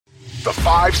The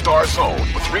 5 Star Zone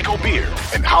with Rico Beard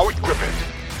and Howard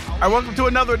Griffith. All right, welcome to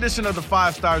another edition of the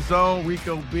 5 Star Zone.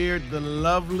 Rico Beard, the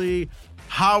lovely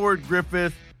Howard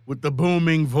Griffith with the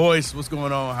booming voice. What's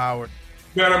going on, Howard?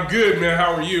 Man, I'm good, man.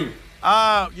 How are you?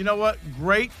 You know what?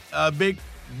 Great. Big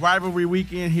rivalry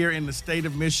weekend here in the state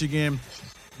of Michigan.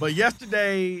 But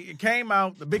yesterday it came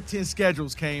out, the Big Ten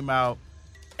schedules came out,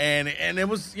 and it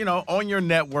was, on your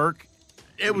network.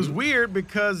 It was weird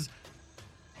because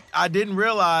I didn't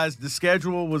realize the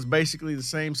schedule was basically the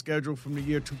same schedule from the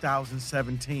year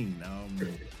 2017. A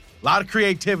lot of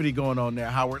creativity going on there,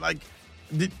 Howard.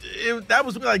 Did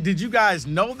you guys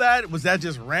know that? Was that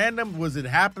just random? Was it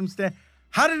happenstance?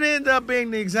 How did it end up being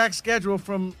the exact schedule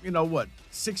from,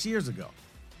 6 years ago?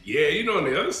 Yeah, on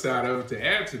the other side of it, to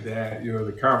add to that,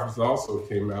 the conference also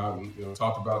came out and,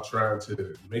 talked about trying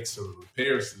to make some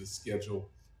repairs to the schedule.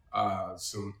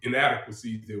 Some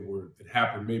inadequacies that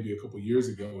happened maybe a couple years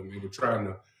ago, and they were trying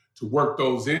to work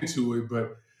those into it.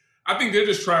 But I think they're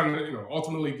just trying to,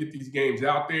 ultimately get these games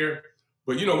out there.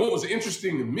 But, what was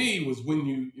interesting to me was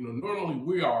when normally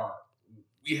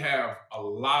we have a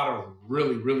lot of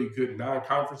really, really good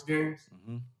non-conference games.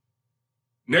 Mm-hmm.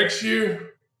 Next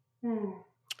year,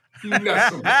 not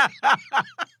so much.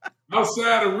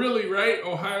 Outside of really, right,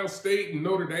 Ohio State and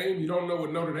Notre Dame, you don't know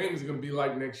what Notre Dame is going to be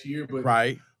like next year. But,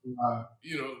 right.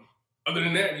 Other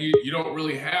than that, you don't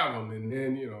really have them. And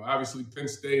then, obviously Penn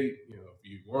State, if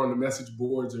you were on the message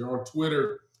boards or on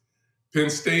Twitter,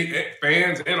 Penn State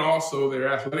fans and also their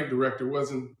athletic director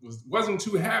wasn't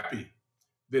too happy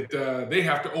that they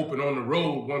have to open on the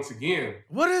road once again.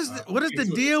 What is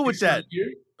the deal with that?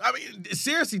 I mean,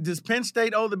 seriously, does Penn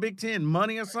State owe the Big Ten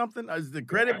money or something? Is the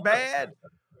credit bad?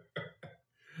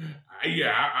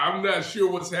 Yeah, I'm not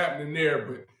sure what's happening there,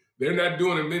 but they're not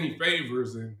doing them any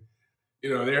favors, and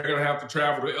they're going to have to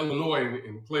travel to Illinois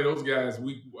and play those guys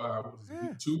week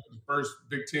 2, the first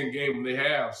Big Ten game they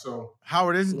have. So,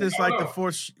 Howard, isn't this like the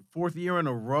fourth year in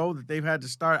a row that they've had to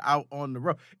start out on the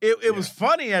road? It was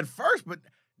funny at first, but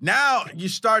now you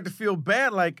start to feel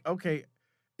bad. Like, okay,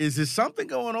 is there something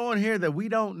going on here that we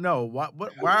don't know? Why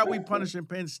are we punishing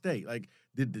Penn State? Like,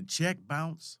 did the check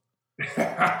bounce?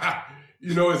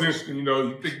 It's interesting.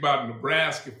 You think about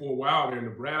Nebraska for a while there.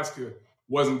 Nebraska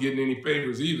wasn't getting any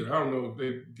favors either. I don't know if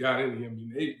they got any. I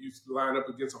mean, they used to line up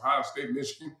against Ohio State,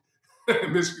 Michigan.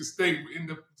 Michigan State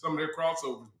end up some of their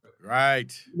crossovers.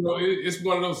 Right. It's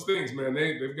one of those things, man.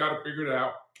 They've got to figure it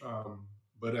out.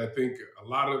 But I think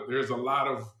there's a lot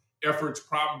of efforts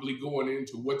probably going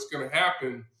into what's going to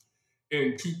happen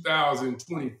in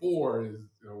 2024 is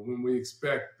when we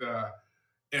expect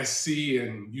SC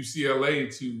and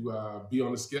UCLA to be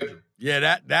on the schedule.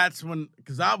 Yeah, that's when,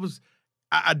 because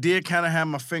I did kind of have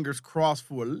my fingers crossed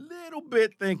for a little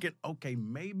bit, thinking, okay,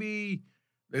 maybe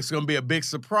it's going to be a big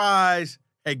surprise.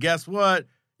 Hey, guess what?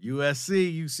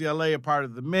 USC, UCLA are part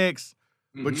of the mix.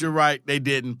 Mm-hmm. But you're right, they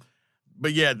didn't.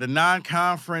 But yeah, the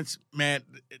non-conference, man,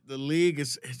 the league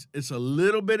it's a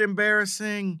little bit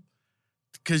embarrassing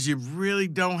because you really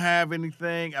don't have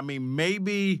anything. I mean,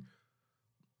 maybe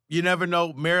you never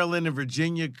know. Maryland and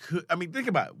Virginia could. I mean, think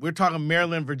about it. We're talking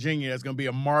Maryland, Virginia. That's going to be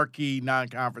a marquee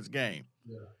non-conference game.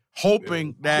 Yeah.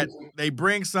 Hoping that they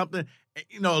bring something,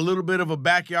 a little bit of a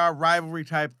backyard rivalry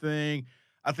type thing.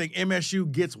 I think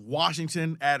MSU gets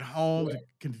Washington at home, right.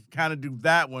 Can kind of do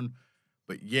that one.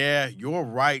 But yeah, you're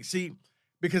right. See,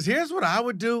 because here's what I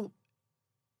would do.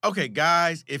 Okay,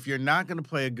 guys, if you're not going to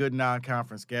play a good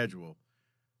non-conference schedule,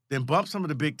 then bump some of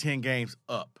the Big Ten games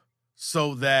up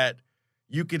so that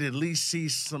you could at least see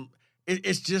some.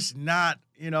 It's just not,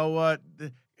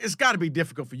 it's got to be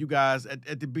difficult for you guys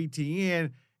at the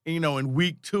BTN, in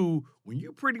week 2, when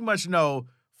you pretty much know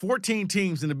 14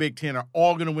 teams in the Big Ten are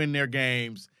all going to win their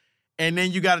games. And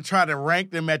then you got to try to rank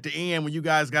them at the end when you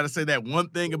guys got to say that one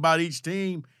thing about each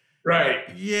team. Right.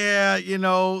 Yeah,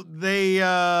 they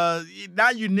now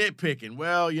you nitpicking.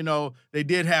 Well, they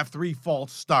did have 3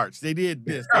 false starts. They did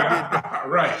this. They did that.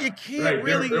 Right. You can't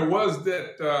really. There was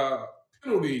that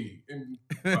penalty in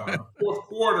fourth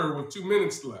quarter with 2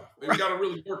 minutes left. They got to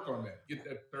really work on that, get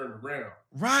that turned around.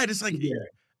 Right. It's like,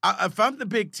 if I'm the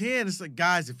Big Ten, it's like,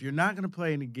 guys, if you're not going to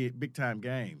play any big-time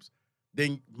games,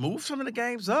 then move some of the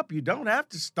games up. You don't have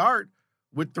to start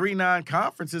with 3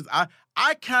 non-conferences.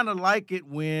 I kind of like it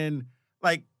when,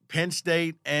 like, Penn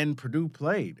State and Purdue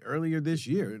played earlier this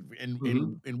year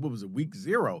in what was it, week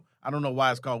 0. I don't know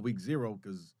why it's called week 0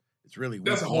 because it's really week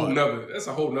that's a whole 1. That's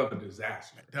a whole nother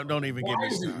disaster. Don't even get me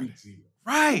started. Week 0?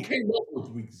 Right. Who came up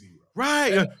with week 0?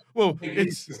 Right. Well, it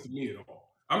makes sense to me at all.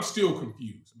 I'm still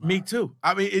confused. Me too.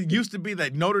 I mean, it used to be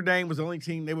that Notre Dame was the only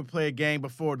team they would play a game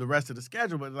before the rest of the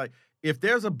schedule. But, like, if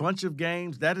there's a bunch of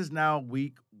games, that is now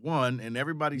week 1, and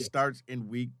everybody starts in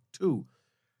week 2.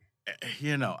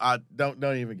 I don't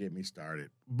even get me started.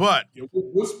 But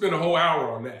we'll spend a whole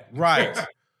hour on that. Right.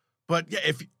 But yeah,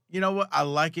 if you know what, I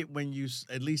like it when you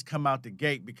at least come out the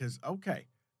gate because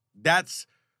that's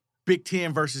Big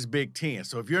Ten versus Big Ten.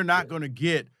 So if you're not going to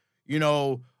get,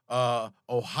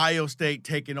 Ohio State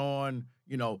taking on,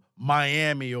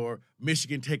 Miami or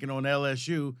Michigan taking on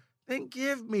LSU, then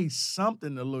give me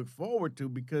something to look forward to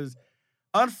because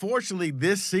unfortunately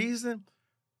this season,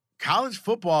 college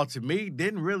football to me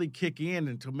didn't really kick in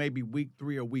until maybe week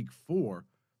 3 or week 4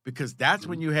 because that's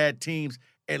when you had teams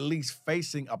at least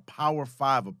facing a Power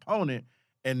 5 opponent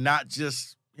and not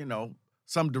just,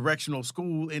 some directional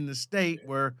school in the state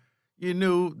where you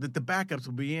knew that the backups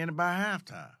would be in by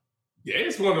halftime. Yeah,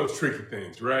 it's one of those tricky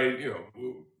things, right?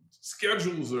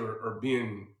 Schedules are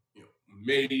being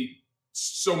made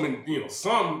so many,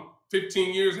 some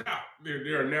 15 years out.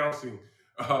 They're announcing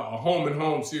a home and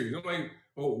home series. I'm like,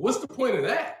 well, what's the point of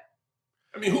that?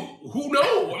 I mean, who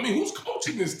knows? I mean, who's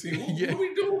coaching this team? What are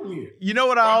we doing here? You know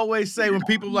what I always say when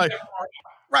people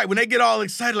when they get all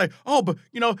excited, like, oh, but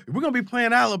we're gonna be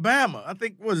playing Alabama. I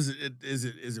think what is it? Is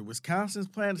it Wisconsin's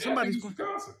playing? Yeah, Somebody's playing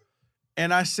Wisconsin.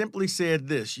 And I simply said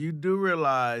this: you do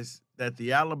realize that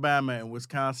the Alabama and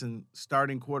Wisconsin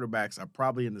starting quarterbacks are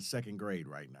probably in the 2nd grade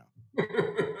right now.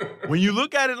 When you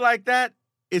look at it like that,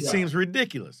 it seems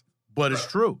ridiculous, but it's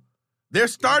true. Their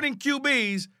starting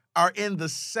QBs are in the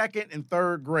 2nd and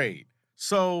 3rd grade.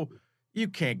 So you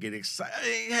can't get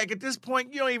excited. Heck, at this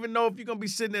point, you don't even know if you're going to be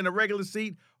sitting in a regular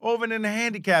seat or even in the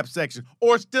handicap section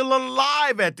or still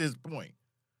alive at this point.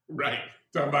 Right.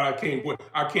 Talking about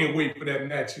I can't wait for that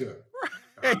matchup.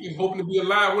 Right. I'm just hoping to be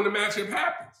alive when the matchup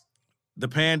happens. The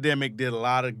pandemic did a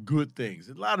lot of good things,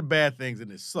 a lot of bad things,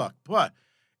 and it sucked. But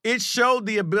it showed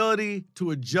the ability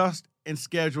to adjust and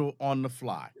schedule on the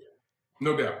fly.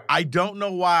 No doubt. I don't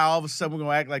know why all of a sudden we're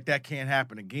going to act like that can't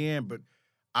happen again, but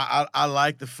I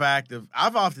like the fact of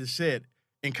I've often said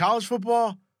in college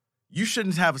football, you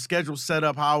shouldn't have a schedule set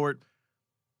up, Howard,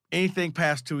 anything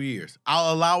past 2 years.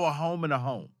 I'll allow a home and a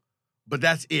home, but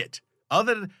that's it.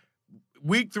 Other than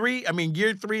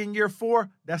year 3 and year 4,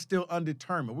 that's still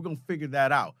undetermined. We're going to figure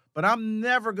that out. But I'm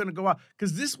never going to go out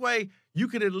because this way you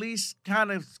could at least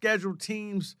kind of schedule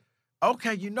teams.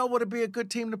 Okay, you know what would be a good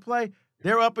team to play?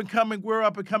 They're up and coming. We're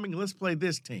up and coming. Let's play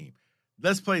this team.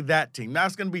 Let's play that team. Now,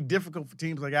 it's going to be difficult for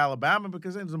teams like Alabama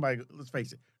because then let's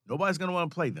face it, nobody's going to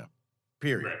want to play them,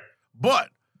 period. Right. But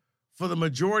for the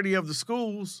majority of the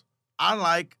schools,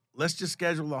 let's just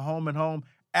schedule a home and home.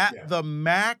 At the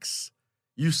max,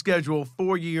 you schedule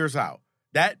 4 years out.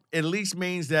 That at least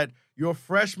means that your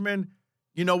freshmen,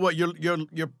 you know what,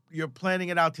 you're planning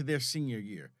it out to their senior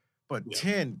year. But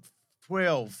 10,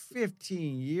 12,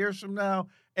 15 years from now,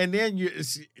 and then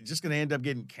it's just going to end up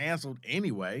getting canceled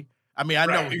anyway. I mean, I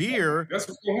know here. That's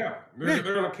what's going to happen. They're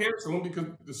going to cancel them because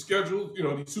the schedule,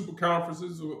 these super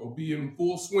conferences will be in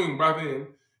full swing by then,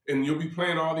 and you'll be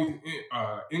playing all these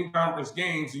in-conference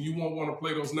games, and you won't want to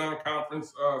play those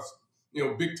non-conference,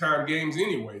 big-time games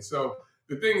anyway. So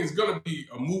the thing is going to be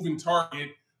a moving target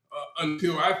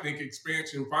until I think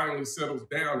expansion finally settles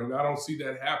down, and I don't see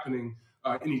that happening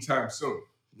anytime soon.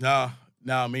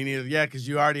 No, me neither. Yeah, because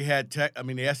you already had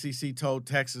the SEC told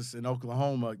Texas and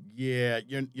Oklahoma,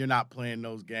 you're not playing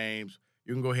those games.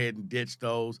 You can go ahead and ditch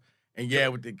those. And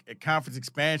with the conference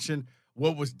expansion,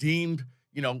 what was deemed,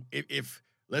 if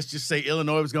let's just say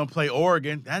Illinois was going to play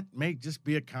Oregon, that may just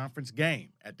be a conference game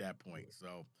at that point.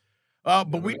 So, but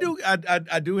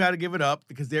I do have to give it up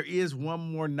because there is one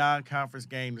more non-conference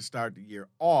game to start the year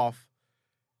off,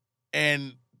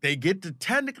 and they get to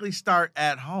technically start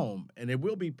at home, and it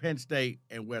will be Penn State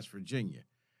and West Virginia.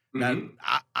 Mm-hmm.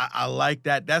 Now, I like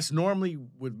that. That's normally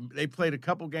they played a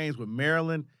couple games with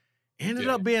Maryland. Ended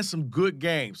up being some good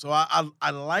games. So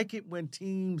I like it when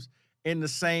teams in the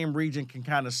same region can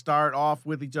kind of start off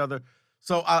with each other.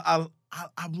 So I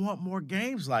want more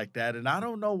games like that, and I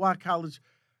don't know why college.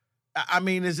 I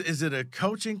mean, is it a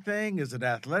coaching thing? Is it an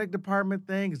athletic department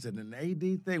thing? Is it an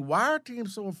AD thing? Why are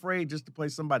teams so afraid just to play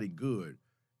somebody good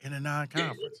in a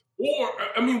non-conference? Or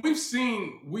we've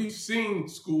seen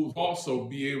schools also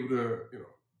be able to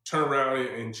turn around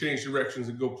and change directions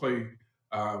and go play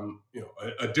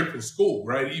a different school,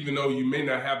 right? Even though you may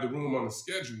not have the room on the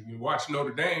schedule. You watch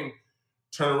Notre Dame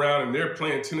turn around and they're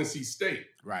playing Tennessee State,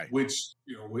 right? Which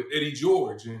with Eddie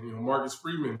George and Marcus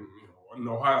Freeman, an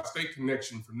Ohio State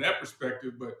connection from that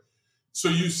perspective. But so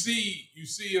you see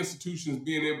institutions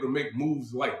being able to make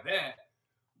moves like that.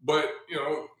 But,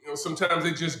 sometimes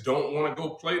they just don't want to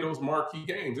go play those marquee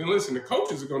games. And listen, the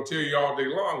coaches are going to tell you all day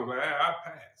long, like, I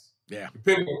pass. Yeah.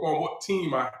 Depending upon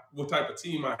what type of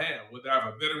team I have, whether I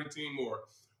have a veteran team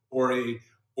or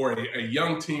a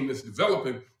young team that's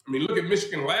developing. I mean, look at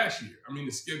Michigan last year. I mean,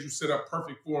 the schedule set up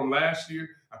perfect for them last year.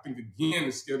 I think again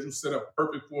the schedule set up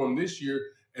perfect for them this year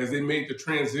as they made the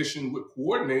transition with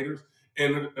coordinators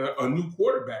and a new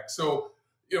quarterback. So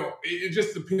it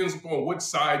just depends upon what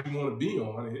side you want to be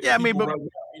on. And Yeah, I mean, people but right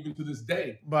now, even to this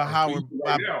day, but Howard,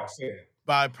 right now saying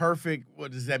by perfect,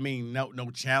 what does that mean? No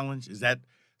challenge? Is that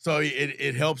so?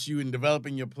 It helps you in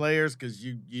developing your players because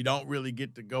you don't really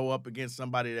get to go up against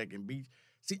somebody that can beat.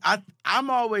 See,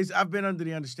 I've been under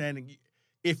the understanding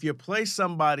if you play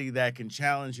somebody that can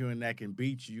challenge you and that can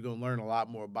beat you, you're gonna learn a lot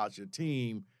more about your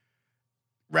team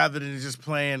rather than just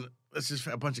playing. Let's just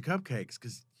a bunch of cupcakes.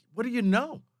 Because what do you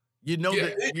know? You know yeah,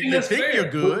 that and you that's think fair. you're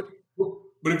good.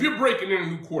 But if you're breaking in a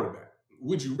new quarterback,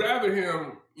 would you rather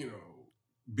him,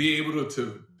 be able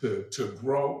to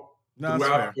grow No, that's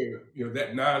throughout fair.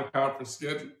 that non-conference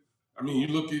schedule? I mean, you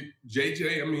look at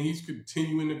JJ. I mean, he's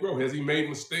continuing to grow. Has he made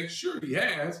mistakes? Sure, he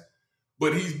has,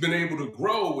 but he's been able to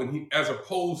grow, and as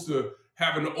opposed to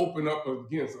having to open up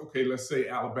against, okay, let's say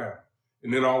Alabama,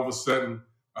 and then all of a sudden,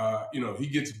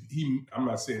 I'm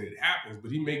not saying it happens,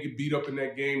 but he may get beat up in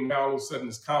that game. Now all of a sudden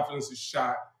his confidence is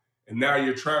shot, and now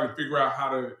you're trying to figure out how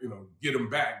to get him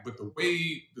back. But the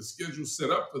way the schedule's set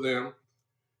up for them,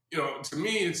 to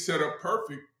me, it's set up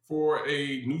perfect for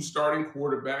a new starting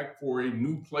quarterback, for a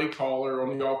new play caller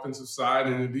on the offensive side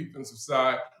and the defensive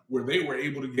side, where they were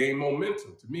able to gain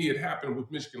momentum. To me, it happened with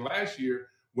Michigan last year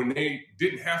when they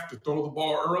didn't have to throw the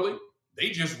ball early.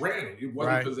 They just ran it. It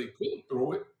wasn't because they couldn't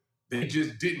throw it. They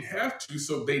just didn't have to,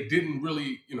 so they didn't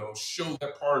really, show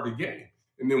that part of the game.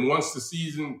 And then once the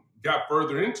season got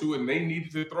further into it and they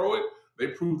needed to throw it, they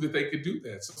proved that they could do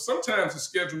that. So sometimes the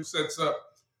schedule sets up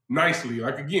nicely.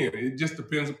 Like, again, it just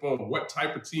depends upon what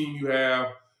type of team you have,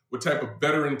 what type of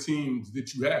veteran teams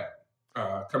that you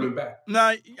have coming back.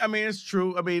 No, I mean, it's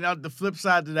true. I mean, the flip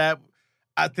side to that,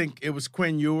 I think it was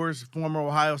Quinn Ewers, former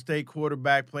Ohio State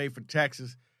quarterback, played for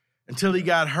Texas. Until he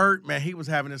got hurt, man, he was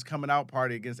having his coming out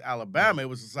party against Alabama. It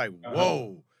was just like,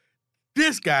 whoa,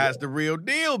 this guy's the real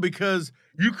deal because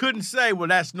you couldn't say, well,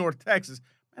 that's North Texas.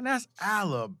 Man, that's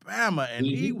Alabama. And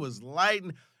he was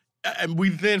lighting. And we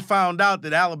then found out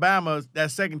that Alabama,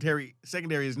 that secondary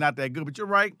is not that good. But you're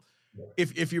right.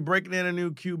 If you're breaking in a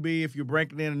new QB, if you're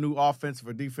breaking in a new offensive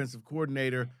or defensive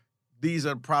coordinator, these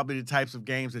are probably the types of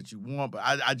games that you want. But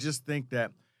I just think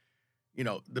that,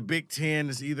 the Big Ten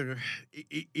is either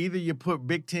you put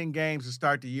Big Ten games to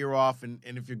start the year off, and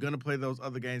if you're going to play those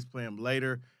other games, play them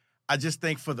later. I just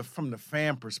think from the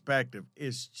fan perspective,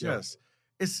 it's just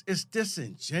it's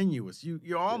disingenuous.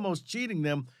 You're almost cheating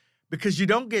them because you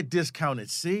don't get discounted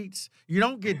seats, you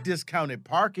don't get discounted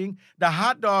parking. The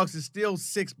hot dogs is still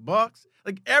 $6.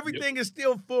 Like everything is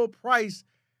still full price,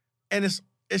 and it's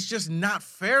just not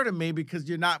fair to me because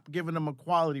you're not giving them a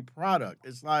quality product.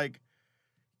 It's like.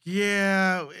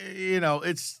 Yeah,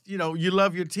 it's, you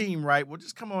love your team, right? Well,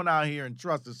 just come on out here and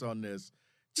trust us on this.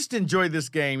 Just enjoy this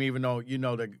game, even though you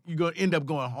know that you're going to end up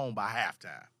going home by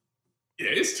halftime. Yeah,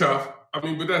 it's tough. I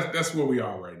mean, but that's where we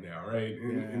are right now, right?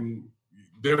 And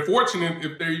they're fortunate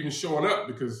if they're even showing up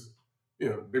because,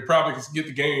 they probably can get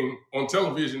the game on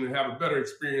television and have a better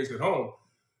experience at home.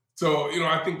 So,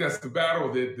 I think that's the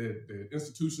battle that the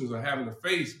institutions are having to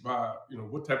face by,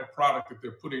 what type of product that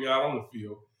they're putting out on the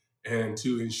field. And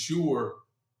to ensure,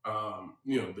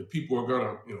 that people are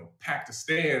going to, pack the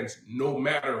stands no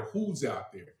matter who's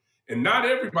out there. And not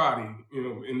everybody,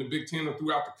 in the Big Ten or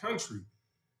throughout the country,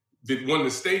 that when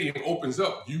the stadium opens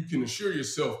up, you can assure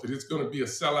yourself that it's going to be a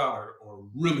sellout or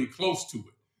really close to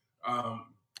it.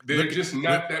 There are just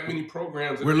not that many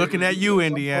programs. We're looking at you,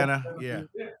 Indiana.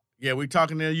 Yeah, we're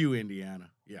talking to you,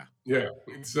 Indiana. Yeah.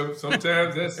 So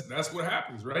sometimes that's what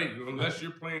happens, right? Unless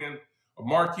you're playing a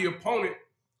marquee opponent.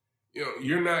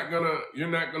 You're not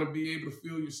gonna be able to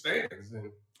fill your stands, and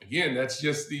again, that's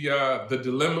just the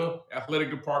dilemma athletic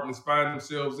departments find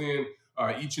themselves in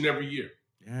each and every year.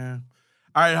 Yeah.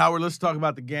 All right, Howard. Let's talk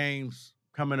about the games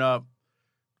coming up.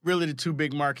 Really, the two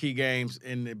big marquee games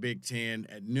in the Big Ten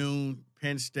at noon.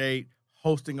 Penn State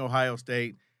hosting Ohio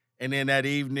State, and then that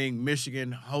evening,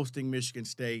 Michigan hosting Michigan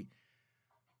State.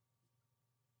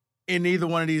 In either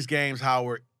one of these games,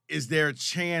 Howard. Is there a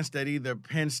chance that either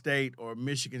Penn State or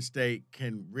Michigan State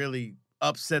can really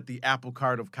upset the apple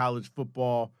cart of college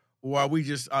football, or are we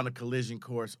just on a collision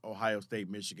course, Ohio State,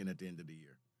 Michigan, at the end of the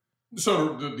year?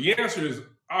 So the answer is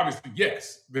obviously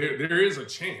yes. There is a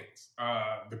chance.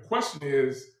 The question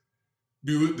is,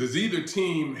 does either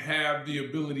team have the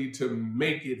ability to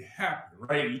make it happen,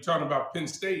 right? You're talking about Penn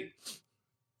State.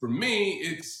 For me,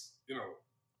 it's,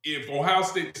 if Ohio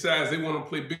State decides they want to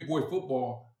play big boy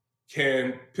football,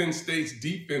 can Penn State's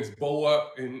defense bow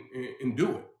up and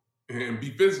do it and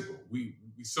be physical? We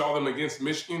saw them against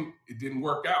Michigan. It didn't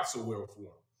work out so well for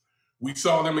them. We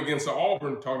saw them against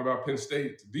Auburn, talking about Penn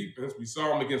State's defense. We saw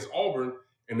them against Auburn,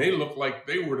 and they looked like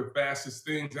they were the fastest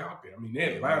things out there. I mean, they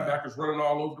had linebackers running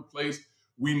all over the place.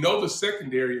 We know the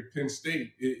secondary at Penn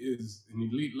State is an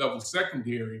elite level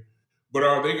secondary, but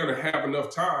are they going to have enough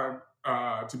time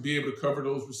to be able to cover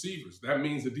those receivers? That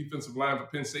means the defensive line for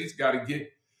Penn State's got to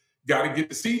get to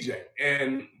CJ.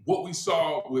 And what we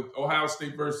saw with Ohio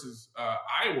State versus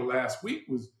Iowa last week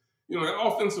was, that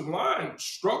offensive line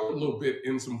struggled a little bit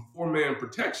in some four-man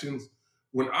protections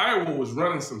when Iowa was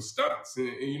running some stunts.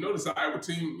 And you notice the Iowa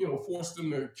team, forced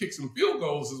them to kick some field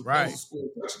goals as opposed to score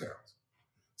touchdowns.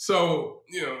 So,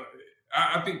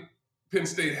 I think Penn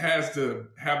State has to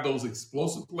have those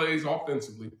explosive plays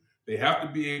offensively. They have to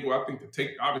be able, I think, to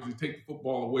take the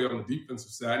football away on the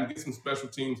defensive side and get some special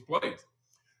teams plays.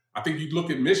 I think you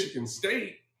look at Michigan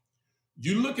State,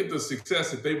 you look at the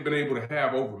success that they've been able to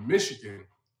have over Michigan.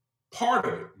 Part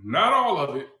of it, not all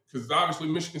of it, because obviously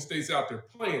Michigan State's out there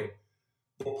playing,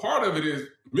 but part of it is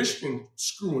Michigan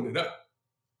screwing it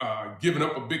up, giving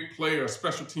up a big play or a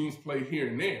special teams play here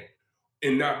and there,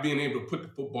 and not being able to put the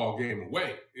football game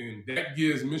away. And that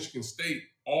gives Michigan State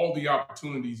all the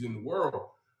opportunities in the world.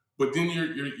 But then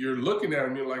you're looking at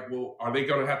them, you're like, well, are they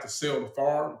going to have to sell the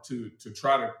farm to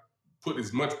try to put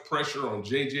as much pressure on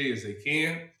JJ as they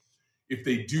can? If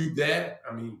they do that,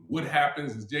 I mean, what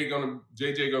happens? Is JJ going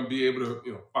to be able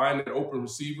to, find that open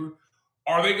receiver?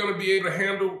 Are they going to be able to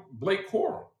handle Blake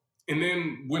Corum? And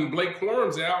then when Blake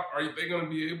Corum's out, are they going to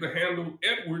be able to handle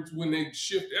Edwards when they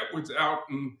shift Edwards out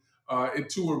and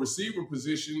into a receiver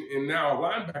position, and now a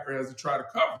linebacker has to try to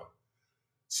cover?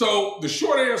 So the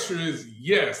short answer is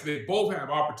yes, they both have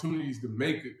opportunities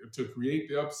to create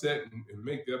the upset and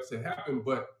make the upset happen,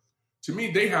 but to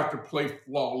me, they have to play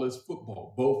flawless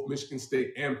football. Both Michigan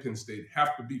State and Penn State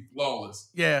have to be flawless.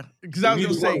 Yeah, because I was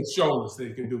going to say, showing us they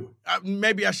can do it.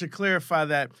 Maybe I should clarify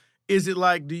that. Is it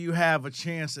like, do you have a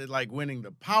chance at like winning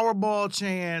the Powerball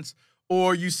chance,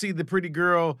 or you see the pretty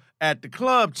girl at the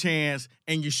club chance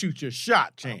and you shoot your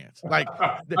shot chance? Like,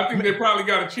 I think they probably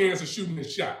got a chance of shooting a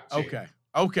shot chance.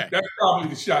 Okay. That's probably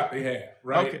the shot they have,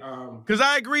 right? Okay. Because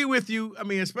I agree with you. I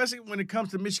mean, especially when it comes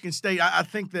to Michigan State, I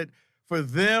think that for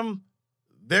them,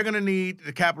 they're going to need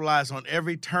to capitalize on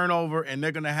every turnover, and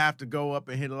they're going to have to go up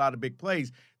and hit a lot of big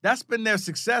plays. That's been their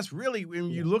success, really, when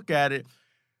you look at it,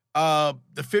 the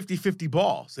 50-50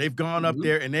 balls. They've gone up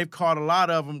there, and they've caught a lot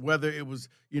of them, whether it was,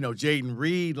 Jaden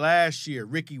Reed last year,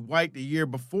 Ricky White the year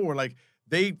before. Like,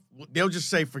 they'll just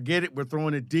say, forget it, we're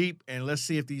throwing it deep, and let's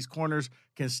see if these corners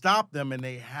can stop them, and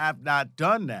they have not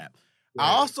done that. Right.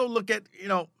 I also look at,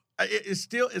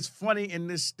 it's funny in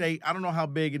this state. I don't know how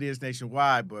big it is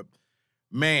nationwide, but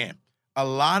man, a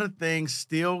lot of things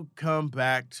still come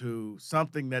back to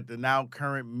something that the now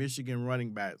current Michigan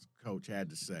running backs coach had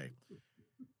to say.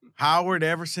 Howard,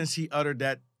 ever since he uttered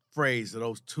that phrase,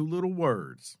 those two little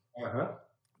words,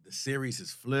 the series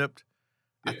has flipped.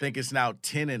 I think it's now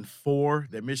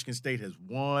 10-4 that Michigan State has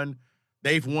won.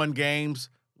 They've won games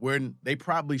where they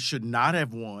probably should not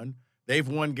have won. They've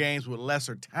won games with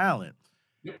lesser talent.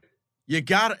 You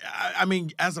got to, I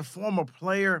mean, as a former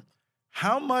player,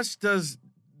 how much does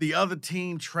the other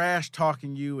team trash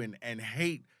talking you and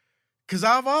hate? Because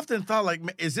I've often thought, like,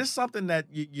 is this something that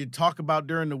you talk about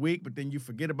during the week, but then you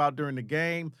forget about during the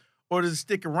game? Or does it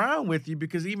stick around with you?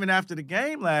 Because even after the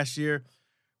game last year,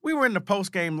 we were in the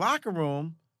post-game locker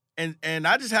room, and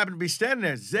I just happened to be standing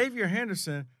there. Xavier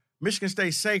Henderson, Michigan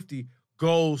State safety,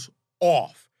 goes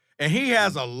off. And he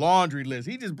has a laundry list.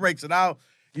 He just breaks it out.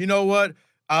 You know what?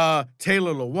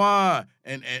 Taylor Lewan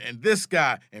and this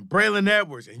guy and Braylon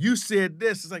Edwards, and you said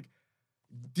this. It's like,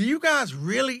 do you guys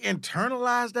really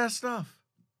internalize that stuff?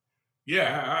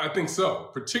 Yeah, I think so,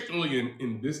 particularly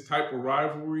in this type of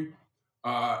rivalry.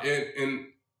 And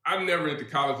I've never at the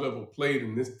college level played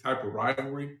in this type of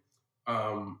rivalry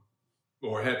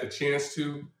or had the chance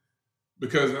to,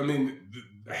 because, I mean,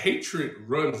 the hatred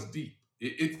runs deep.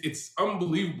 It's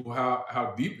unbelievable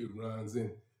how deep it runs.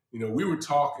 And, we were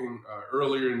talking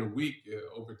earlier in the week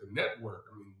over at the network.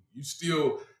 I mean, you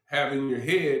still have in your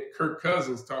head Kirk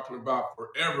Cousins talking about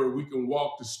forever we can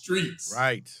walk the streets.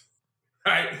 Right.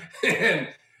 And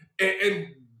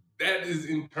that is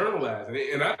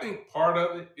internalized. And I think part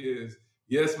of it is,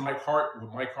 yes,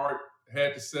 what Mike Hart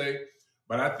had to say,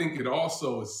 but I think it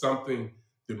also is something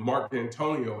that Mark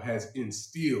D'Antonio has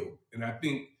instilled. And I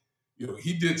think,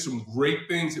 he did some great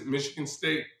things at Michigan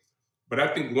State, but I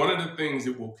think one of the things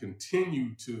that will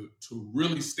continue to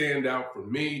really stand out for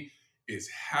me is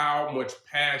how much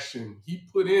passion he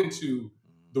put into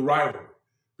the rivalry.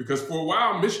 Because for a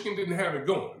while, Michigan didn't have it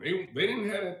going. They didn't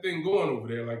have that thing going over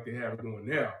there like they have it going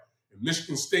now. And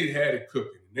Michigan State had it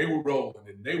cooking, and they were rolling,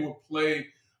 and they would play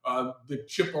the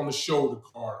chip on the shoulder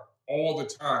card all the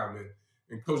time.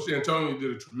 And Coach D'Antonio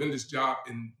did a tremendous job.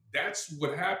 And that's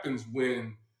what happens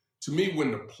when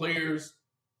the players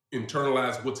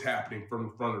internalize what's happening from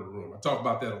the front of the room. I talk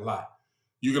about that a lot.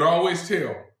 You can always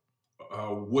tell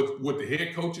what the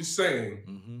head coach is saying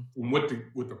from what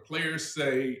the players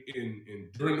say in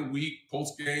during the week,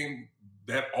 post game.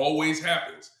 That always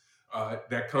happens.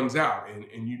 That comes out,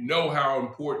 and you know how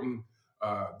important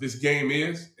this game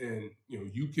is. And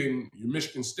you're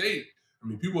Michigan State. I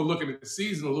mean, people are looking at the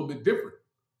season a little bit different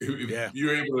if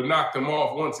you're able to knock them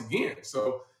off once again.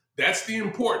 So that's the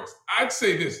importance. I'd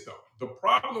say this though: the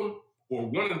problem, or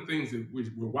one of the things that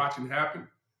we're watching happen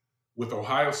with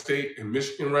Ohio State and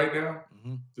Michigan right now,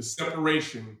 the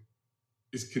separation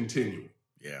is continuing.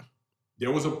 Yeah.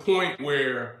 There was a point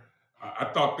where I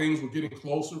thought things were getting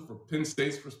closer from Penn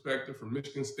State's perspective, from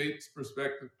Michigan State's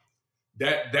perspective.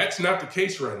 That's not the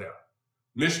case right now.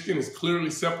 Michigan has clearly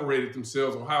separated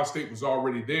themselves. Ohio State was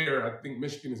already there. I think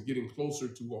Michigan is getting closer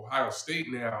to Ohio State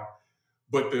now.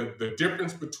 But the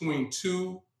difference between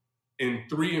 2 and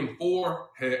 3 and 4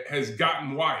 has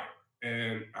gotten wider.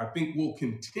 And I think we'll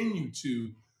continue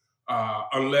to,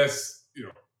 unless,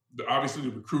 obviously the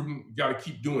recruiting, you got to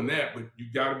keep doing that, but you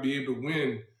got to be able to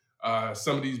win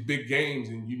some of these big games.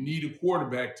 And you need a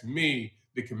quarterback, to me,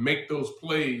 that can make those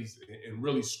plays and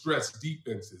really stress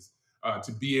defenses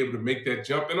to be able to make that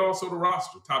jump. And also the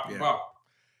roster, top to bottom.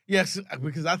 Yes,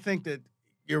 because I think that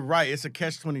you're right. It's a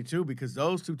catch-22 because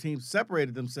those two teams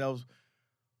separated themselves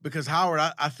because, Howard,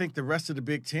 I think the rest of the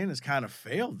Big Ten has kind of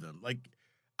failed them. Like,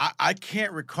 I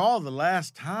can't recall the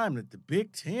last time that the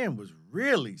Big Ten was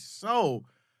really so.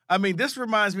 I mean, this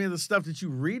reminds me of the stuff that you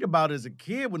read about as a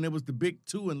kid when it was the Big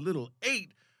 2 and Little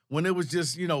 8, when it was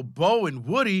just, Bo and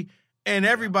Woody and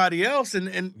everybody else,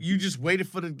 and you just waited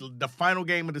for the final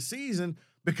game of the season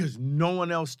because no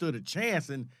one else stood a chance.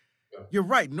 And you're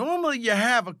right. Normally you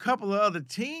have a couple of other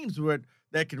teams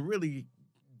that can really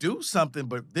do something,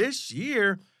 but this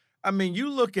year – I mean, you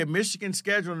look at Michigan's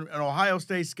schedule and Ohio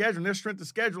State's schedule, and their strength of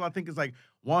schedule, I think, is like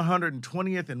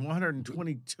 120th and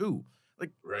 122.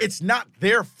 Like, It's not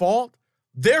their fault.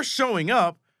 They're showing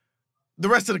up. The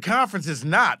rest of the conference is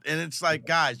not. And it's like,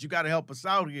 guys, you got to help us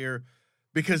out here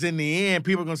because in the end,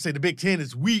 people are going to say the Big Ten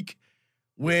is weak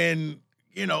when,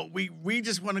 we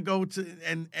just want to go to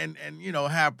and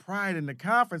have pride in the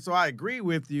conference. So I agree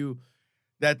with you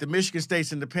that the Michigan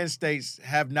States and the Penn States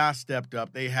have not stepped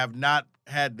up. They have not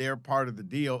had their part of the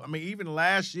deal. I mean, even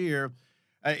last year,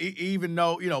 even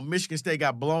though, Michigan State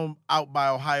got blown out by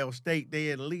Ohio State, they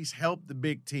at least helped the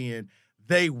Big Ten.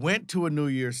 They went to a New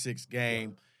Year's Six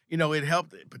game. It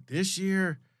helped. But this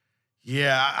year,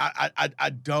 I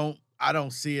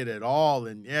don't see it at all.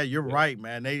 And, you're right,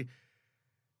 man.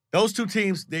 Those two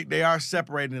teams, they are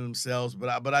separating themselves.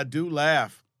 But I do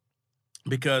laugh.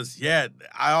 Because,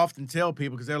 I often tell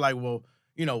people, because they're like, well,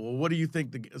 what do you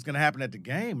think is going to happen at the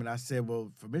game? And I said,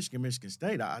 well, for Michigan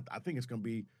State, I think it's going to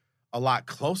be a lot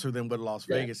closer than what Las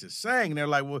Vegas is saying. And they're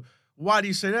like, well, why do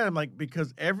you say that? I'm like,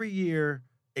 because every year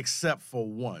except for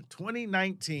one.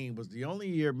 2019 was the only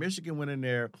year Michigan went in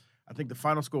there. I think the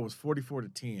final score was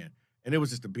 44-10, and it was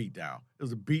just a beatdown. It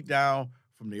was a beatdown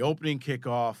from the opening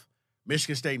kickoff.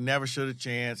 Michigan State never stood a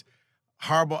chance.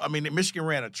 Michigan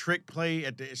ran a trick play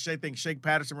I think Shake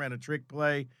Patterson ran a trick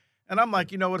play. And I'm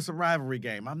like, it's a rivalry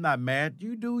game. I'm not mad.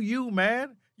 You do you,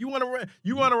 man. You want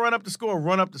to run up the score,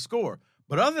 run up the score.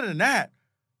 But other than that,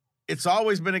 it's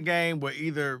always been a game where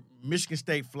either Michigan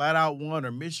State flat out won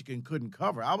or Michigan couldn't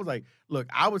cover. I was like, look,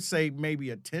 I would say maybe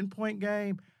a 10-point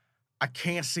game. I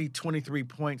can't see 23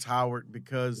 points, Howard,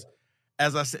 because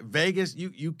as I said, Vegas,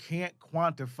 you can't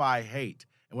quantify hate.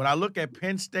 And when I look at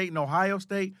Penn State and Ohio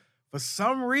State, for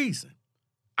some reason,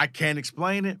 I can't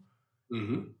explain it.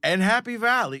 And Happy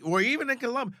Valley, or even in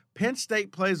Columbus, Penn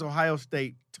State plays Ohio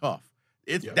State tough.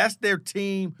 That's their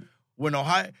team.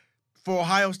 For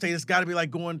Ohio State, it's got to be like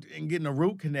going and getting a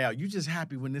root canal. You're just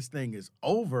happy when this thing is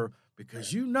over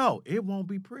because it won't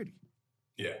be pretty.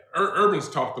 Yeah, Urban's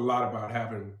talked a lot about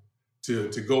having to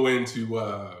go into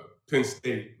Penn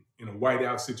State in a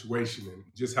whiteout situation and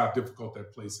just how difficult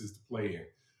that place is to play in.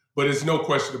 But it's no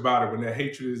question about it. When that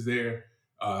hatred is there,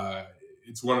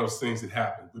 it's one of those things that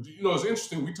happen. But, it's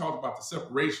interesting. We talked about the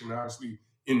separation, obviously,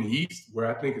 in the East, where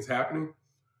I think it's happening.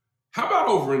 How about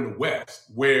over in the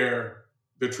West, where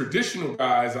the traditional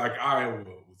guys like Iowa,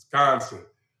 Wisconsin,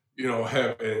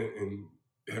 have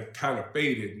kind of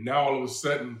faded. Now, all of a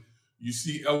sudden, You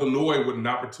see Illinois with an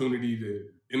opportunity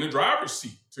in the driver's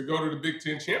seat to go to the Big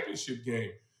Ten championship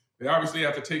game. They obviously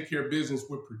have to take care of business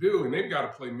with Purdue, and they've got to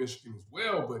play Michigan as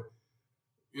well. But,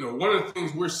 one of the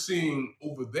things we're seeing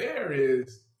over there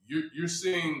is you're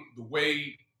seeing the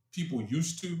way people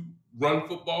used to run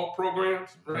football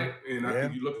programs, right? And I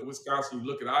think you look at Wisconsin, you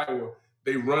look at Iowa,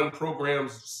 they run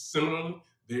programs similarly.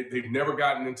 They've never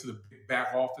gotten into the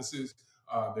back offices.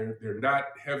 They're not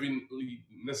heavily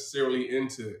necessarily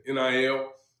into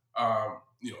NIL.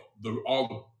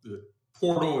 All the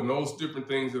portal and those different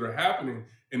things that are happening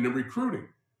in the recruiting.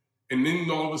 And then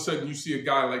all of a sudden you see a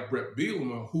guy like Brett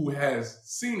Bielema who has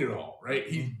seen it all, right?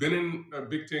 He's been in a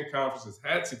Big Ten conference, has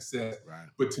had success. Right.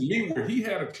 But to me, where he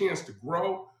had a chance to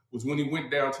grow was when he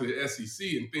went down to the SEC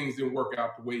and things didn't work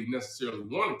out the way he necessarily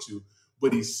wanted to.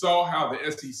 But he saw how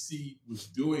the SEC was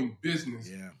doing business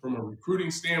from a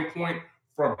recruiting standpoint,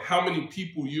 from how many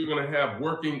people you're going to have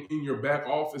working in your back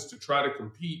office to try to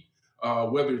compete,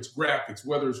 whether it's graphics,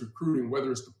 whether it's recruiting,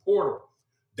 whether it's the portal.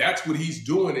 That's what he's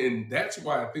doing, and that's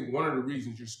why I think one of the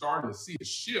reasons you're starting to see a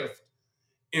shift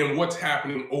in what's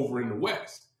happening over in the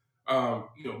West.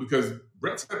 Because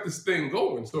Brett's got this thing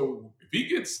going. So if he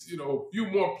gets, a few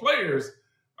more players,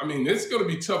 I mean, it's going to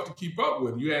be tough to keep up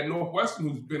with. You had Northwestern,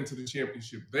 who's been to the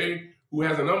championship. Who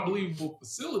has an unbelievable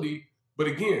facility, but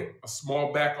again, a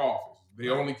small back office. They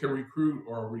only can recruit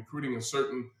or are recruiting a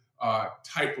certain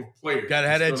type of player. Got to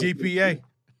have that GPA.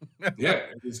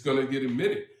 It's going to get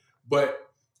admitted. But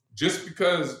just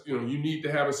because, you need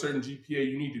to have a certain GPA,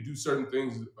 you need to do certain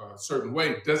things a certain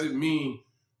way, doesn't mean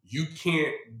you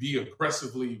can't be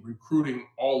aggressively recruiting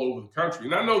all over the country.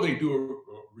 And I know they do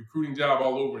a recruiting job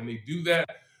all over, and they do that.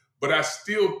 But I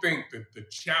still think that the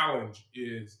challenge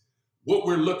is what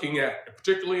we're looking at,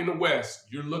 particularly in the West.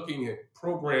 You're looking at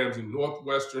programs in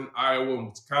Northwestern, Iowa, and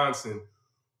Wisconsin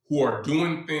who are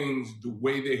doing things the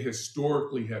way they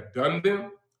historically have done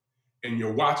them. And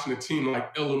you're watching a team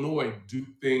like Illinois do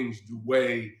things the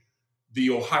way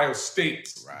the Ohio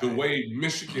States, the way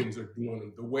Michigans are doing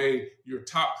them, the way your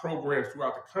top programs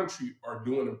throughout the country are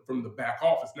doing them from the back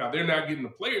office. Now, they're not getting the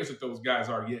players that those guys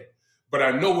are yet, but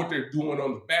I know what they're doing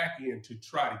on the back end to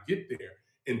try to get there.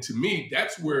 And to me,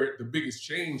 that's where the biggest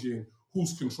change in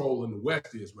who's controlling the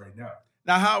West is right now.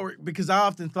 Now, Howard, because I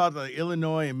often thought that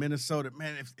Illinois and Minnesota,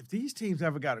 man, if these teams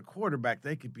ever got a quarterback,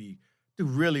 they could do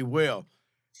really well.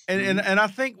 And I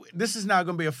think this is not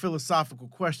going to be a philosophical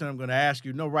question I'm going to ask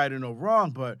you, no right or no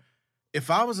wrong, but if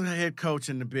I was a head coach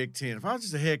in the Big Ten, if I was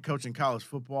just a head coach in college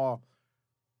football,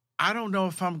 I don't know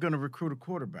if I'm going to recruit a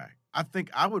quarterback. I think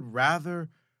I would rather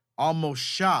almost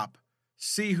shop,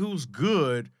 see who's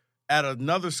good at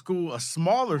another school, a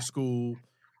smaller school,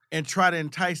 and try to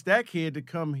entice that kid to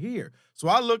come here. So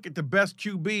I look at the best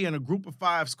QB in a group of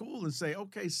 5 school and say,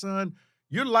 okay, son,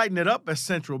 you're lighting it up at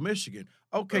Central Michigan.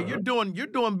 Okay, you're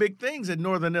doing big things at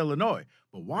Northern Illinois.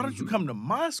 But why don't you come to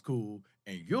my school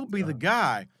and you'll be the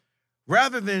guy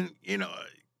rather than,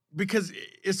 because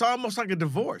it's almost like a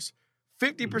divorce.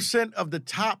 50% of the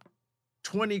top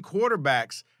 20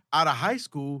 quarterbacks out of high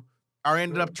school are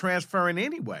ended up transferring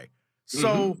anyway.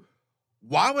 So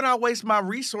why would I waste my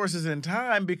resources and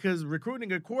time? Because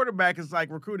recruiting a quarterback is like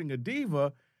recruiting a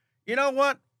diva. You know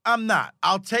what? I'm not.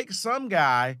 I'll take some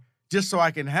guy just so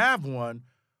I can have one.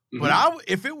 But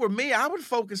if it were me, I would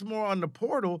focus more on the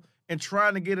portal and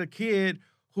trying to get a kid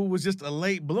who was just a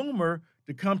late bloomer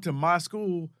to come to my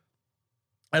school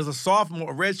as a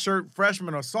sophomore, a redshirt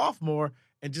freshman or sophomore,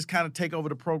 and just kind of take over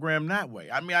the program that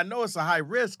way. I mean, I know it's a high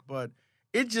risk, but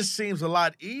it just seems a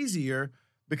lot easier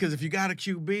because if you got a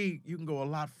QB, you can go a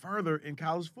lot further in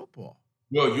college football.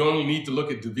 Well, you only need to look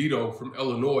at DeVito from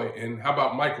Illinois, and how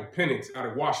about Michael Penix out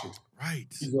of Washington? Right.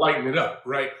 He's lighting it up,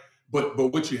 right? But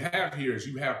what you have here is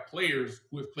you have players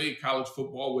who have played college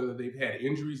football, whether they've had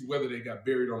injuries, whether they got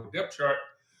buried on the depth chart,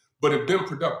 but have been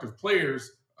productive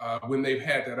players when they've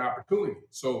had that opportunity.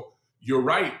 So you're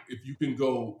right. If you can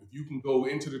go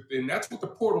into and that's what the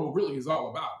portal really is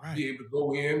all about. Right. Be able to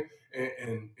go in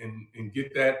and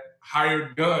get that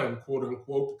hired gun, quote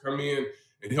unquote, to come in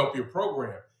and help your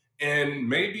program. And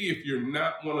maybe if you're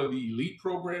not one of the elite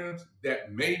programs,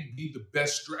 that may be the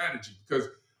best strategy because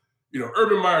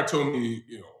Urban Meyer told me,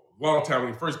 a long time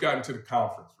when he first got into the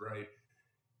conference, right?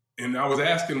 And I was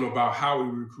asking him about how he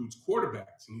recruits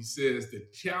quarterbacks. And he says the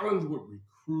challenge with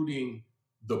recruiting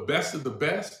the best of the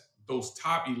best, those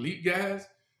top elite guys,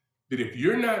 that if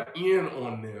you're not in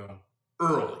on them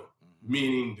early,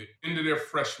 meaning the end of their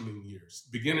freshman years,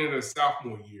 beginning of their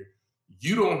sophomore year,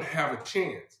 you don't have a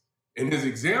chance. And his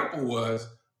example was,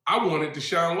 I wanted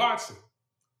Deshaun Watson,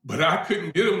 but I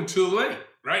couldn't get him until late.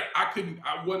 Right,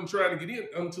 I wasn't trying to get in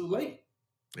until late.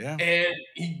 Yeah, and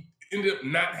ended up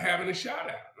not having a shot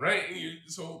at, right?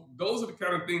 So those are the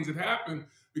kind of things that happen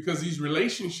because these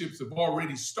relationships have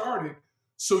already started.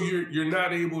 So you're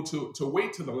not able to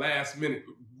wait to the last minute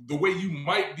the way you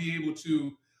might be able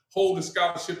to hold a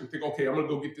scholarship and think, okay, I'm going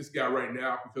to go get this guy right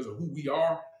now because of who we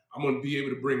are. I'm going to be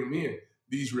able to bring him in.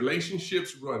 These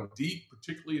relationships run deep,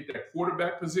 particularly at that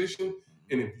quarterback position.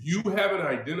 And if you haven't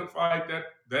identified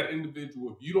that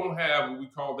individual, if you don't have what we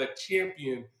call that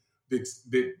champion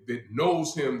that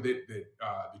knows him,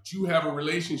 that you have a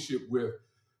relationship with,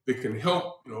 that can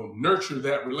help nurture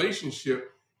that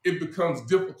relationship, it becomes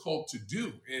difficult to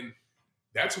do. And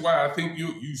that's why I think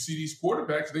you see these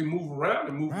quarterbacks, they move around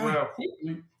and move around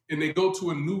quickly, and they go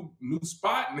to a new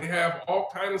spot and they have all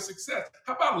kind of success.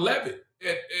 How about Levitt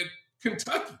at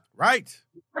Kentucky? Right.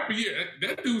 Yeah,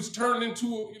 that dude's turned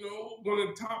into one of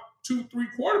the top 2-3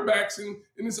 quarterbacks in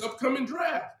this upcoming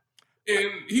draft,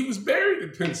 and he was buried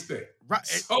at Penn State. Right.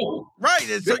 So, right.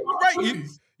 And so right.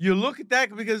 You look at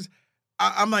that because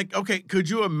I'm like, okay, could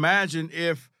you imagine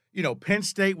if Penn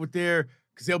State with their,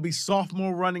 because there'll be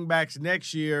sophomore running backs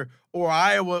next year, or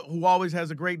Iowa, who always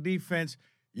has a great defense,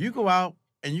 you go out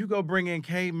and you go bring in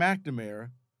Cade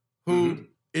McNamara, who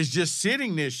is just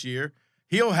sitting this year.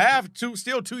 He'll have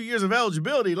still 2 years of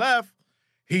eligibility left.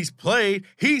 He's played.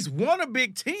 He's won a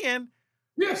Big Ten.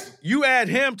 Yes. You add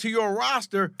him to your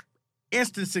roster,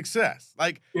 instant success.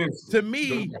 Like, to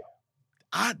me,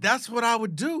 that's what I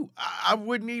would do. I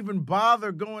wouldn't even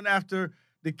bother going after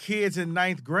the kids in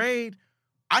ninth grade.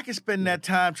 I could spend that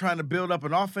time trying to build up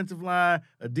an offensive line,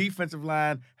 a defensive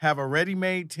line, have a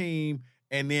ready-made team,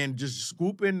 and then just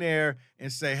swoop in there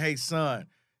and say, hey, son,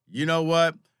 you know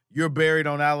what? You're buried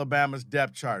on Alabama's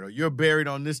depth chart, or you're buried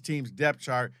on this team's depth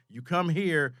chart. You come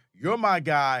here, you're my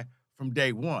guy from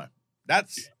day one.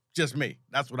 That's just me.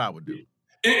 That's what I would do.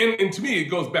 And to me, it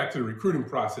goes back to the recruiting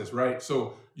process, right?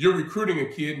 So you're recruiting a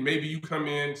kid. Maybe you come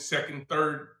in second,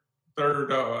 third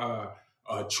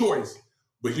choice,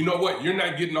 but you know what? You're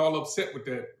not getting all upset with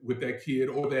that kid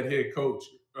or that head coach,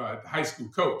 high school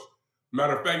coach.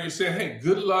 Matter of fact, you're saying, hey,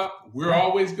 good luck. We're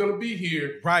always going to be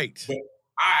here. Right. But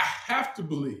I have to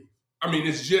believe. I mean,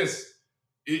 it's just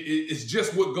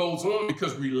what goes on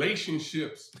because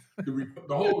relationships, the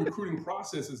whole recruiting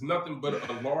process is nothing but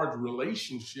a large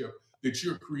relationship that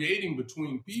you're creating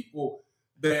between people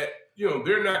that,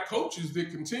 they're not coaches that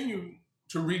continue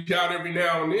to reach out every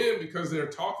now and then because they're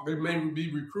talking. They may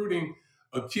be recruiting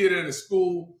a kid at a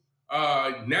school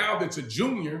now that's a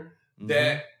junior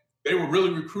that they were really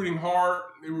recruiting hard.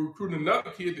 They were recruiting another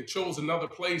kid that chose another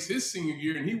place his senior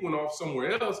year, and he went off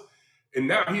somewhere else. And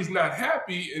now he's not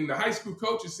happy. And the high school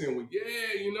coach is saying, well,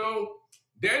 yeah,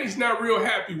 Danny's not real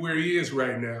happy where he is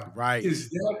right now. Right.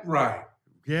 Is that right?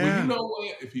 Yeah. Well, you know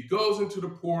what? If he goes into the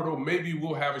portal, maybe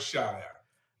we'll have a shot at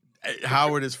him.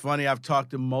 Howard, it's funny. I've talked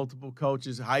to multiple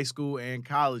coaches, high school and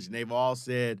college, and they've all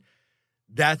said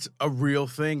that's a real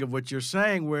thing of what you're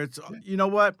saying, where it's, you know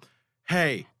what?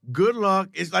 Hey, good luck.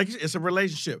 It's like it's a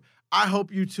relationship. I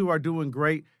hope you two are doing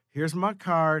great. Here's my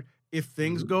card. If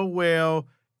things go well,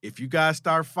 if you guys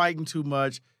start fighting too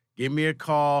much, give me a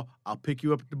call. I'll pick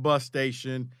you up at the bus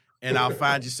station, and I'll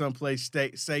find you someplace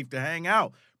safe to hang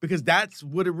out. Because that's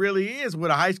what it really is, where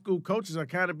the high school coaches are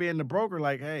kind of being the broker,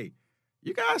 like, hey,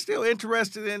 you guys still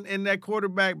interested in that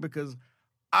quarterback? Because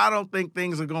I don't think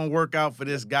things are going to work out for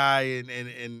this guy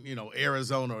in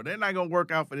Arizona, or they're not going to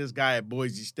work out for this guy at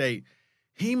Boise State.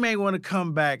 He may want to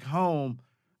come back home.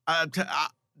 I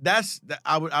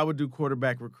would do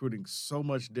quarterback recruiting so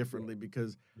much differently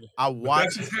because I watch.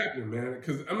 That's just happening, man.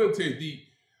 Because I'm going to tell you,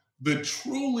 the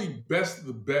truly best of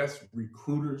the best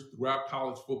recruiters throughout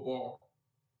college football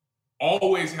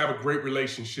always have a great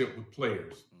relationship with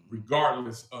players,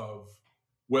 regardless of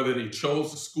whether they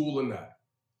chose the school or not.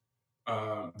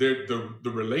 The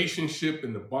relationship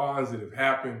and the bonds that have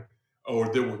happened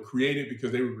or that were created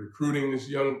because they were recruiting this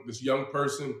young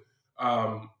person,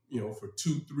 for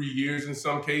 2-3 years in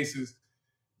some cases,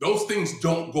 those things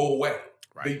don't go away.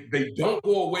 Right. They don't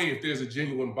go away if there's a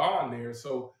genuine bond there.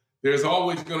 So there's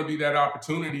always going to be that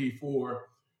opportunity for,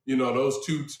 those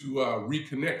two to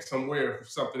reconnect somewhere if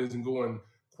something isn't going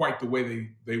quite the way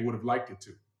they would have liked it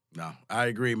to. No, I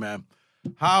agree, man.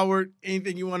 Howard,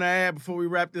 anything you want to add before we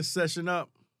wrap this session up?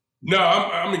 No,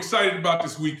 I'm excited about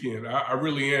this weekend. I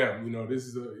really am. This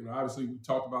is obviously we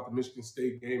talked about the Michigan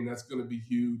State game. That's going to be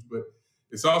huge, but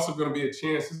it's also going to be a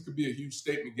chance. This could be a huge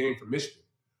statement game for Michigan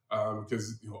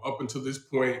because up until this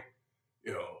point,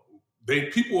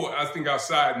 people I think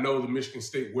outside know the Michigan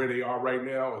State where they are right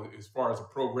now as far as a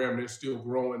program. They're still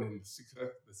growing and the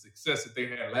success that they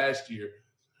had last year.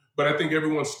 But I think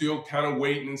everyone's still kind of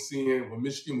waiting and seeing. Well,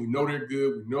 Michigan, we know they're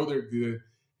good. We know they're good.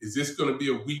 Is this going to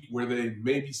be a week where they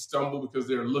maybe stumble because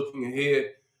they're looking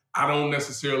ahead? I don't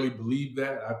necessarily believe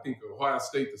that. I think Ohio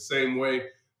State the same way,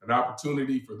 an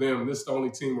opportunity for them. This is the only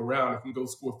team around that can go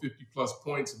score 50-plus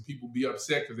points and people be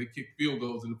upset because they kick field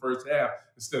goals in the first half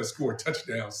instead of scoring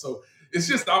touchdowns. So it's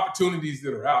just opportunities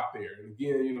that are out there. And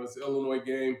again, it's the Illinois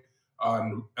game.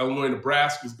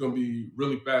 Illinois-Nebraska is going to be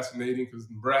really fascinating because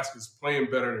Nebraska's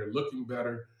playing better. They're looking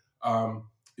better.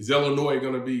 Is Illinois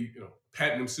going to be,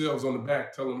 patting themselves on the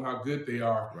back, telling them how good they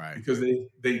are, right, because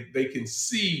they can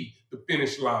see the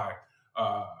finish line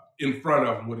in front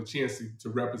of them with a chance to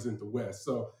represent the West.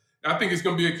 So I think it's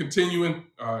going to be a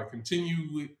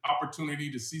continued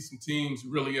opportunity to see some teams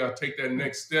really take that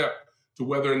next step to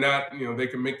whether or not they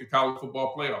can make the college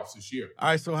football playoffs this year. All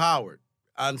right, so Howard,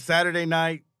 on Saturday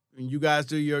night, when you guys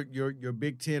do your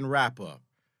Big Ten wrap-up,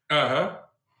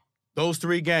 those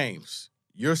 3 games,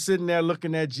 you're sitting there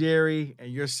looking at Jerry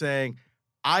and you're saying,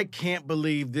 I can't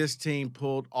believe this team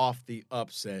pulled off the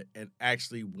upset and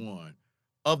actually won.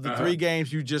 Of the 3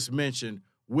 games you just mentioned,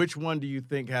 which one do you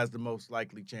think has the most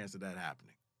likely chance of that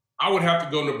happening? I would have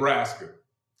to go Nebraska.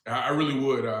 I really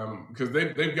would, because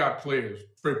they've got players.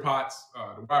 Trey Potts,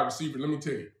 the wide receiver, let me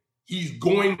tell you, he's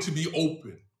going to be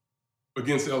open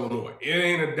against Illinois. It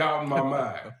ain't a doubt in my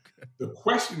mind. Okay. The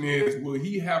question is, will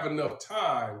he have enough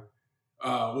time?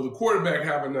 Will the quarterback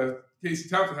have enough, Casey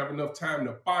Thompson have enough time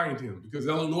to find him? Because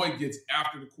Illinois gets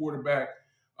after the quarterback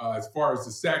as far as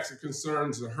the sacks are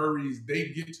concerned, the hurries, they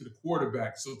get to the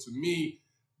quarterback. So to me,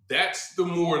 that's the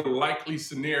more likely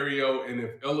scenario. And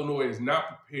if Illinois is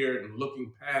not prepared and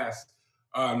looking past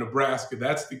Nebraska,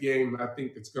 that's the game I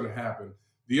think that's going to happen.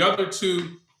 The other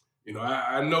 2,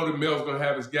 I know that Mel's going to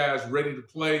have his guys ready to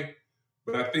play,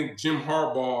 but I think Jim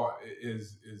Harbaugh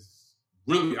is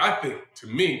really, I think, to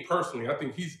me personally, I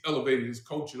think he's elevated his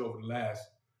coaching over the last,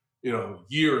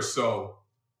 year or so,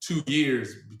 2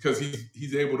 years, because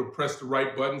he's able to press the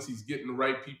right buttons. He's getting the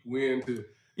right people in to,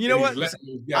 you know what? He's letting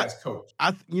those guys coach.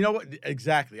 You know what?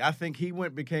 Exactly. I think he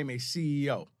became a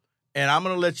CEO. And I'm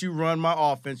going to let you run my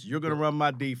offense. You're going to run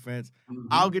my defense. Mm-hmm.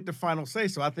 I'll get the final say.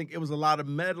 So I think it was a lot of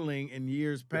meddling in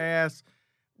years past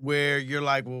where you're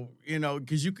like, well,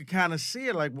 because you could kind of see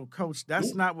it like, well, Coach,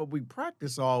 that's not what we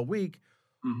practice all week.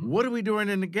 Mm-hmm. What are we doing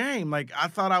in the game? Like, I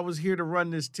thought I was here to run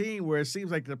this team where it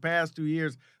seems like the past 2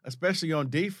 years, especially on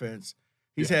defense,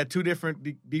 he's had 2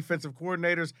 different defensive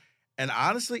coordinators. And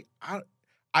honestly, I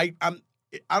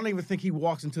don't even think he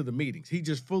walks into the meetings. He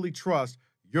just fully trusts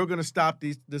you're going to stop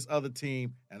this other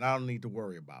team, and I don't need to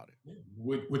worry about it.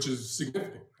 Which is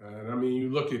significant. And I mean, you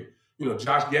look at,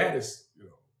 Josh Gaddis,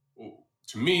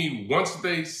 to me, once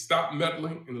they stop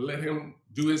meddling and let him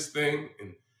do his thing,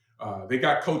 and they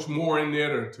got Coach Moore in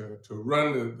there to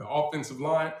run the offensive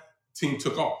line, team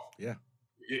took off. Yeah.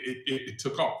 It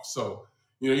took off. So,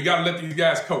 you got to let these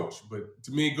guys coach. But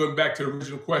to me, going back to the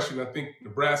original question, I think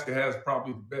Nebraska has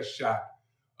probably the best shot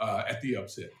at the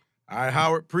upset. All right,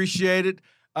 Howard, appreciate it.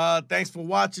 Thanks for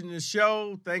watching the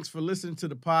show. Thanks for listening to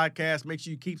the podcast. Make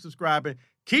sure you keep subscribing.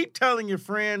 Keep telling your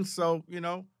friends so,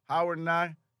 Howard and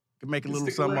I can make a little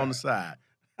something on the side.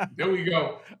 There we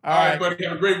go. All right, buddy.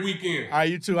 Have a great weekend. All right,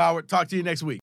 you too, Howard. Talk to you next week.